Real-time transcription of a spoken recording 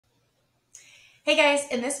Hey guys,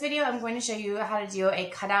 in this video, I'm going to show you how to do a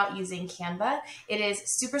cutout using Canva. It is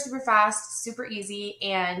super, super fast, super easy,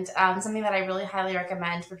 and something that I really highly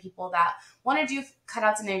recommend for people that want to do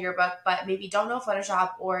cutouts in their yearbook, but maybe don't know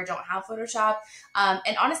Photoshop or don't have Photoshop.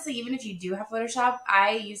 And honestly, even if you do have Photoshop,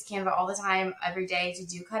 I use Canva all the time, every day to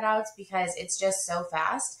do cutouts because it's just so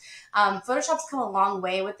fast. Photoshop's come a long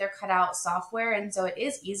way with their cutout software, and so it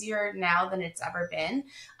is easier now than it's ever been.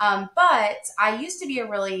 But I used to be a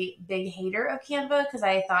really big hater of Canva because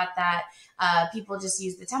I thought that people just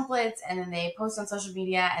use the templates and then they post on social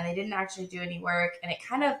media and they didn't actually do any work. And it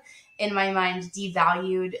kind of, in my mind,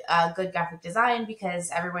 devalued good graphic design because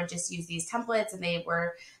everyone just used these templates and they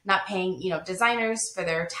were not paying, designers for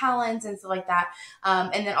their talents and stuff like that.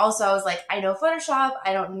 And then also I was like, I know Photoshop,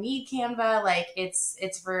 I don't need Canva. Like it's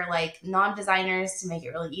for like non-designers to make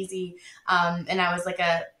it really easy. And I was like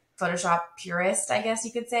a Photoshop purist, I guess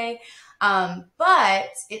you could say. But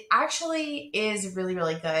it actually is really,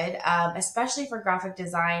 really good, especially for graphic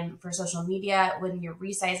design, for social media, when you're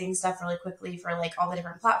resizing stuff really quickly for like all the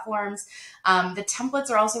different platforms. The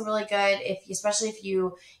templates are also really good, especially if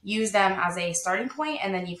you use them as a starting point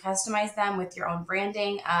and then you customize them with your own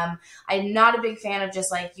branding. I'm not a big fan of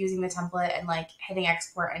just like using the template and like hitting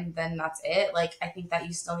export and then that's it. Like, I think that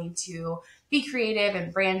you still need to be creative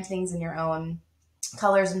and brand things in your own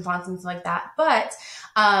colors and fonts and stuff like that. But,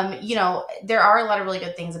 there are a lot of really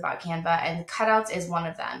good things about Canva, and cutouts is one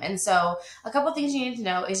of them. And so a couple things you need to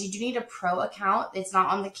know is you do need a pro account. It's not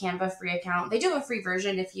on the Canva free account. They do have a free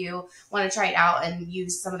version if you want to try it out and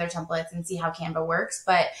use some of their templates and see how Canva works.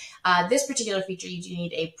 But this particular feature, you do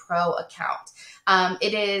need a pro account.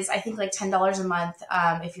 It is, I think, like $10 a month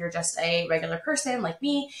if you're just a regular person like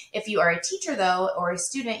me. If you are a teacher, though, or a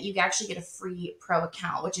student, you actually get a free pro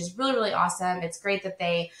account, which is really, really awesome. It's great that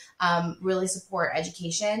they really support education.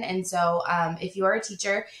 And so if you are a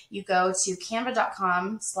teacher, you go to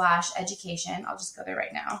canva.com/education. I'll just go there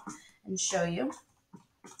right now and show you.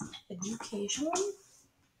 Education.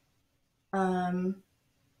 Where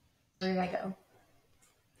did I go?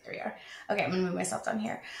 There we are. Okay, I'm going to move myself down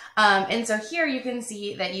here. And so here you can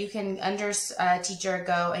see that you can, under teacher,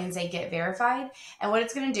 go and say get verified. And what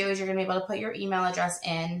it's going to do is you're going to be able to put your email address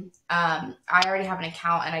in. I already have an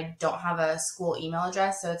account and I don't have a school email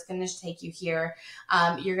address, so it's going to take you here.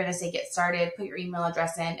 You're going to say get started, put your email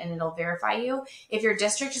address in, and it'll verify you. If your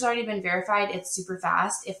district has already been verified, it's super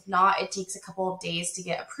fast. If not, it takes a couple of days to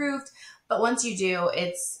get approved. But once you do,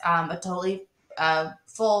 it's a totally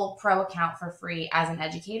full pro account for free as an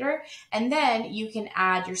educator. And then you can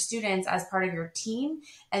add your students as part of your team.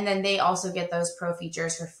 And then they also get those pro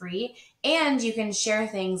features for free. And you can share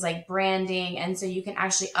things like branding. And so you can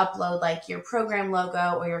actually upload like your program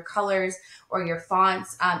logo or your colors or your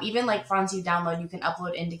fonts. Even like fonts you download, you can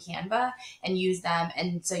upload into Canva and use them.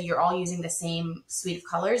 And so you're all using the same suite of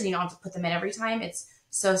colors. You don't have to put them in every time. It's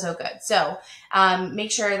so, so good. So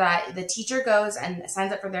make sure that the teacher goes and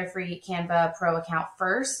signs up for their free Canva Pro account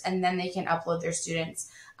first, and then they can upload their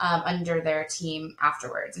students under their team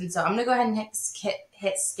afterwards. And so I'm gonna go ahead and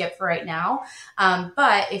hit skip for right now.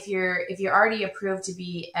 But if you're already approved to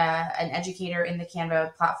be an educator in the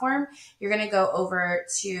Canva platform, you're gonna go over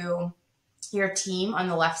to your team on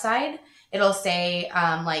the left side. It'll say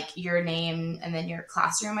like your name and then your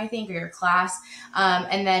classroom, I think, or your class.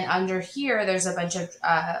 And then under here, there's a bunch of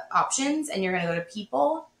options, and you're going to go to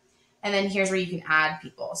people. And then here's where you can add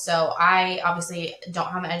people. So I obviously don't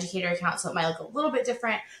have an educator account, so it might look a little bit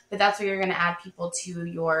different, but that's where you're going to add people to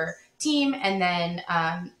your team. And then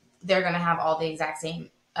they're going to have all the exact same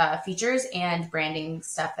features and branding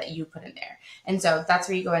stuff that you put in there. And so that's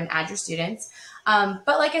where you go and add your students.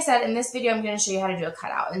 But like I said, in this video, I'm going to show you how to do a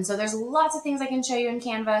cutout. And so there's lots of things I can show you in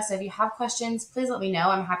Canva. So if you have questions, please let me know.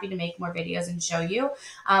 I'm happy to make more videos and show you.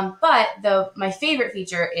 But my favorite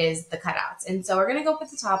feature is the cutouts. And so we're going to go up at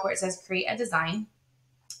the top where it says create a design.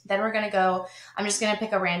 Then we're going to go, I'm just going to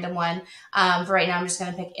pick a random one. For right now, I'm just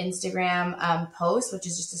going to pick Instagram post, which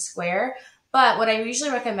is just a square. But what I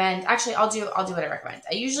usually recommend, actually, I'll do what I recommend.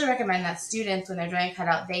 I usually recommend that students, when they're doing a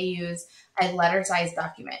cutout, they use a letter-sized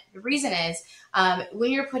document. The reason is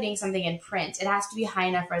when you're putting something in print, it has to be high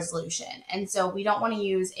enough resolution. And so we don't want to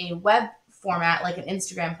use a web format like an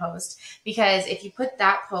Instagram post, because if you put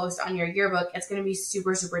that post on your yearbook, it's going to be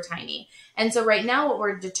super, super tiny. And so right now what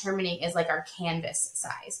we're determining is like our canvas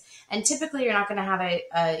size. And typically you're not going to have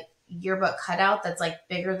a yearbook cutout that's like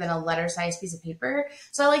bigger than a letter-sized piece of paper.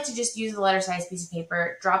 So I like to just use the letter-sized piece of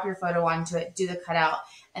paper, drop your photo onto it, do the cutout,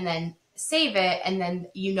 and then save it, and then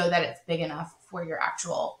you know that it's big enough for your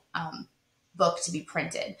actual book to be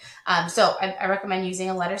printed. So I recommend using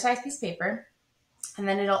a letter-sized piece of paper, and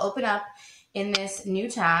then it'll open up in this new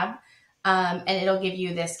tab and it'll give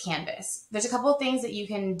you this canvas. There's a couple of things that you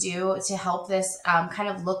can do to help this kind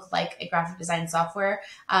of look like a graphic design software.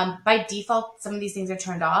 By default, some of these things are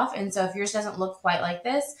turned off. And so if yours doesn't look quite like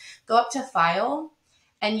this, go up to File,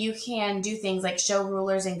 and you can do things like show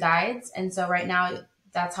rulers and guides. And so right now,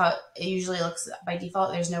 that's how it usually looks by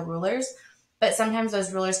default. There's no rulers. But sometimes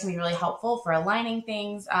those rulers can be really helpful for aligning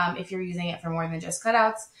things if you're using it for more than just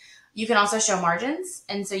cutouts. You can also show margins.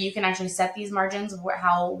 And so you can actually set these margins,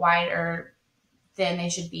 how wide or thin they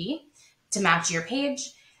should be to match your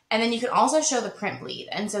page. And then you can also show the print bleed.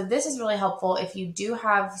 And so this is really helpful if you do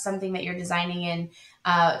have something that you're designing in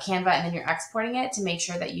Canva and then you're exporting it, to make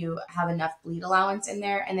sure that you have enough bleed allowance in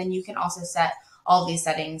there. And then you can also set all these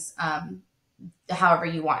settings however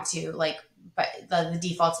you want to, like, but the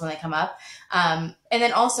defaults when they come up. And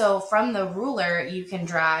then also from the ruler, you can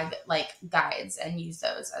drag like guides and use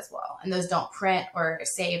those as well. And those don't print or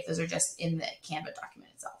save. Those are just in the Canva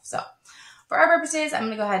document itself. So for our purposes, I'm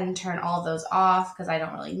going to go ahead and turn all of those off because I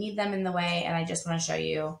don't really need them in the way. And I just want to show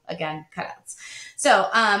you, again, cutouts. So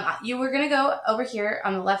you were going to go over here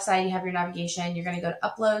on the left side. You have your navigation. You're going to go to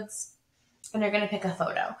Uploads, and you're going to pick a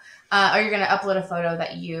photo. Or you're going to upload a photo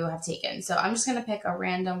that you have taken. So I'm just going to pick a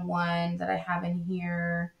random one that I have in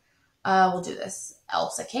here. We'll do this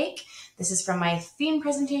Elsa cake. This is from my theme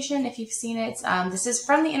presentation, if you've seen it. This is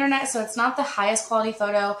from the internet, so it's not the highest quality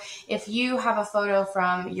photo. If you have a photo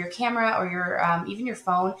from your camera or your even your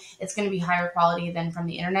phone, it's going to be higher quality than from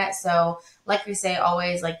the internet. So like we say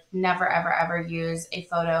always, like never, ever, ever use a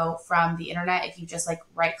photo from the internet. If you just like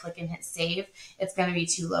right click and hit save, it's going to be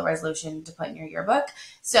too low resolution to put in your yearbook.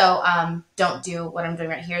 So don't do what I'm doing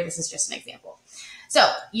right here. This is just an example. So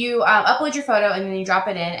you upload your photo and then you drop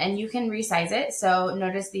it in, and you can resize it. So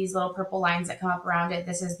notice these little purple lines that come up around it.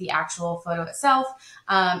 This is the actual photo itself.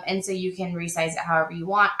 And so you can resize it however you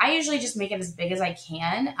want. I usually just make it as big as I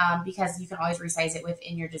can because you can always resize it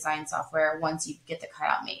within your design software once you get the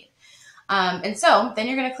cutout made. And so then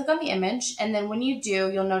you're going to click on the image. And then when you do,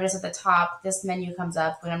 you'll notice at the top, this menu comes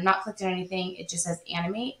up. When I'm not clicked on anything, it just says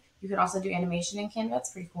animate. You can also do animation in Canva.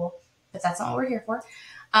 It's pretty cool, but that's not what we're here for.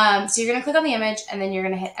 So you're going to click on the image, and then you're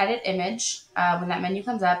going to hit edit image when that menu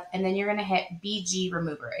comes up, and then you're going to hit BG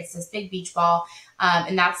remover. It's this big beach ball,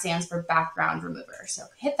 and that stands for background remover. So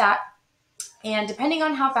hit that. And depending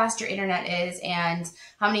on how fast your internet is and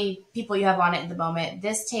how many people you have on it at the moment,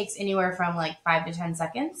 this takes anywhere from like 5 to 10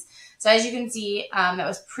 seconds. So as you can see, that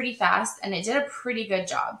was pretty fast, and it did a pretty good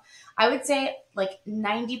job. I would say like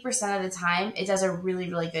 90% of the time, it does a really,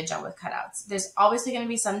 really good job with cutouts. There's obviously going to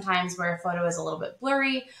be some times where a photo is a little bit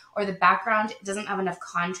blurry, or the background doesn't have enough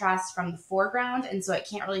contrast from the foreground, and so it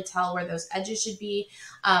can't really tell where those edges should be,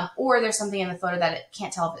 or there's something in the photo that it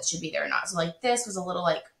can't tell if it should be there or not. So like this was a little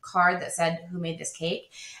like card that said who made this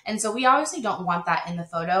cake, and so we obviously don't want that in the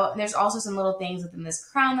photo. And there's also some little things within this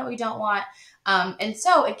crown that we don't want. And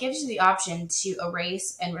so it gives you the option to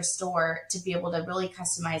erase and restore to be able to really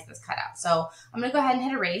customize this cutout. So I'm going to go ahead and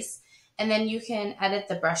hit erase, and then you can edit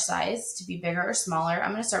the brush size to be bigger or smaller.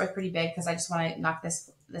 I'm going to start with pretty big because I just want to knock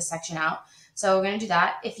this section out. So we're going to do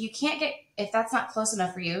that. If that's not close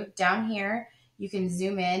enough for you, down here, you can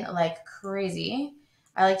zoom in like crazy.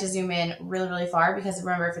 I like to zoom in really, really far because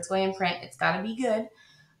remember, if it's going in print, it's got to be good.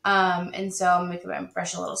 And so I'm going to make my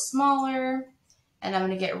brush a little smaller. And I'm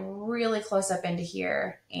going to get really close up into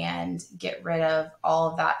here and get rid of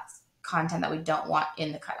all of that content that we don't want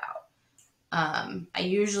in the cutout. I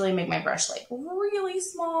usually make my brush like really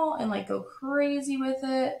small and like go crazy with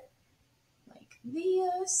it. Like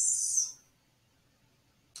this.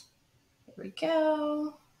 There we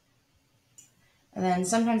go. And then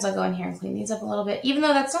sometimes I'll go in here and clean these up a little bit, even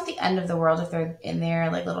though that's not the end of the world if they're in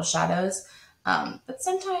there like little shadows. But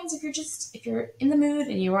sometimes if you're in the mood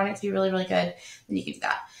and you want it to be really, really good, then you can do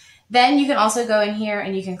that. Then you can also go in here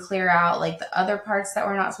and you can clear out like the other parts that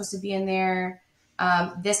were not supposed to be in there.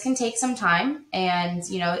 This can take some time, and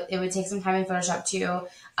you know, it would take some time in Photoshop too.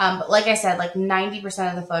 But like I said, like 90%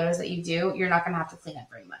 of the photos that you do, you're not going to have to clean up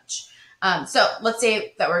very much. So let's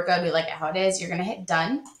say that we're good. We like it how it is. You're going to hit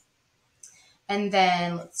done. And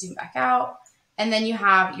then let's zoom back out. And then you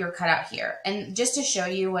have your cutout here. And just to show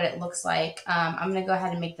you what it looks like, I'm going to go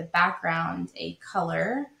ahead and make the background a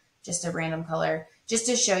color, just a random color, just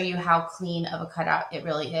to show you how clean of a cutout it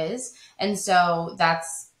really is. And so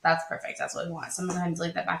that's perfect. That's what we want. So I'm going to go ahead and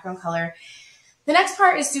delete that background color. The next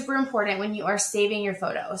part is super important when you are saving your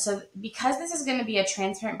photo. So because this is going to be a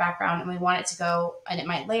transparent background and we want it to go, and it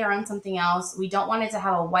might layer on something else, we don't want it to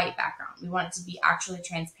have a white background. We want it to be actually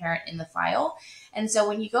transparent in the file. And so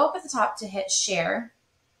when you go up at the top to hit share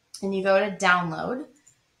and you go to download,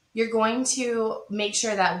 you're going to make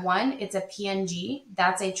sure that one, it's a PNG,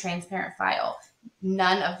 that's a transparent file.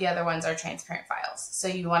 None of the other ones are transparent files. So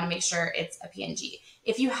you want to make sure it's a PNG.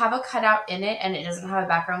 If you have a cutout in it and it doesn't have a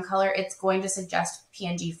background color, it's going to suggest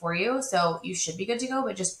PNG for you. So you should be good to go,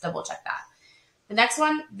 but just double check that. The next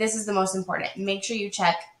one, this is the most important. Make sure you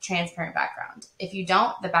check transparent background. If you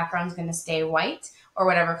don't, the background's going to stay white or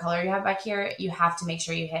whatever color you have back here. You have to make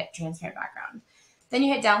sure you hit transparent background. Then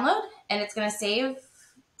you hit download and it's going to save.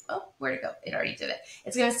 Oh, where'd it go? It already did it.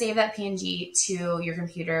 It's going to save that PNG to your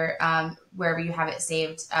computer wherever you have it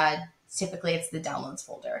saved. Typically, it's the downloads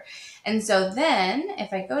folder. And so then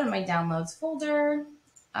if I go to my downloads folder,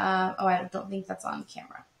 I don't think that's on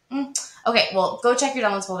camera. Okay, well, go check your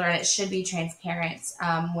downloads folder and it should be transparent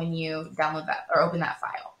when you download that or open that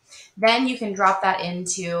file. Then you can drop that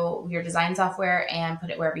into your design software and put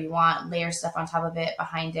it wherever you want, layer stuff on top of it,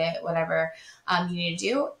 behind it, whatever you need to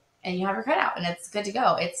do. And you have your cutout and it's good to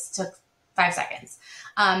go. It's took 5 seconds.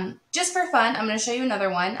 Just for fun, I'm going to show you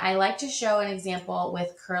another one. I like to show an example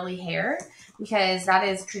with curly hair because that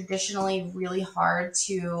is traditionally really hard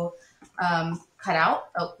to cut out.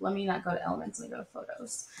 Oh, let me not go to elements. Let me go to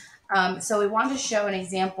photos. So we want to show an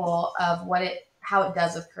example of how it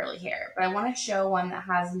does with curly hair, but I want to show one that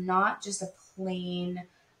has not just a plain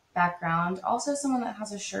background, also someone that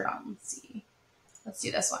has a shirt on. Let's see. Let's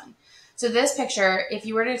do this one. So this picture, if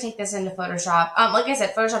you were to take this into Photoshop, like I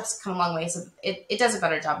said, Photoshop's come a long way, so it does a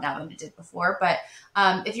better job now than it did before. But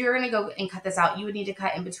if you were going to go and cut this out, you would need to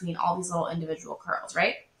cut in between all these little individual curls,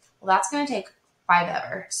 right? Well, that's going to take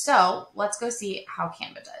forever. So let's go see how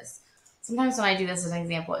Canva does. Sometimes when I do this as an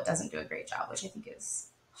example, it doesn't do a great job, which I think is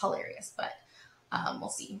hilarious, but we'll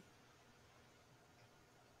see.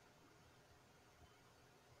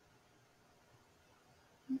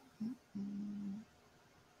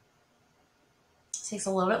 Takes a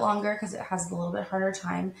little bit longer because it has a little bit harder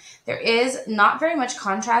time. There is not very much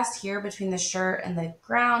contrast here between the shirt and the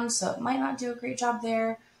ground, so it might not do a great job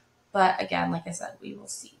there. But again, like I said, we will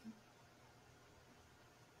see.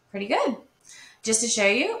 Pretty good. Just to show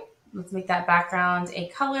you, let's make that background a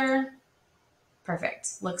color. Perfect.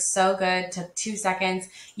 Looks so good. Took 2 seconds.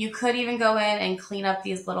 You could even go in and clean up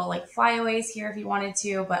these little like flyaways here if you wanted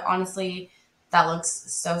to, but honestly, that looks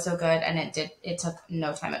so good, and it took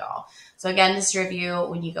no time at all. So again, just to review,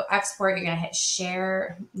 when you go export, you're going to hit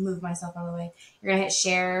share, move myself out of the way. You're going to hit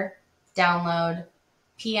share, download,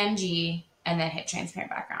 PNG, and then hit transparent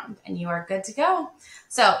background, and you are good to go.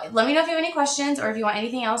 So let me know if you have any questions or if you want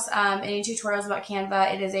anything else, any tutorials about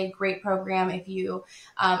Canva. It is a great program if you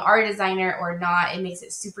are a designer or not. It makes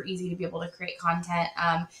it super easy to be able to create content.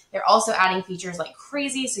 They're also adding features like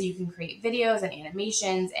crazy, so you can create videos and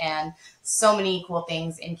animations and so many cool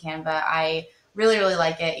things in Canva. I really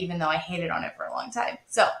like it, even though I hated on it for a long time.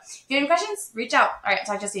 So if you have any questions, reach out. All right,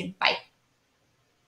 talk to you soon. Bye.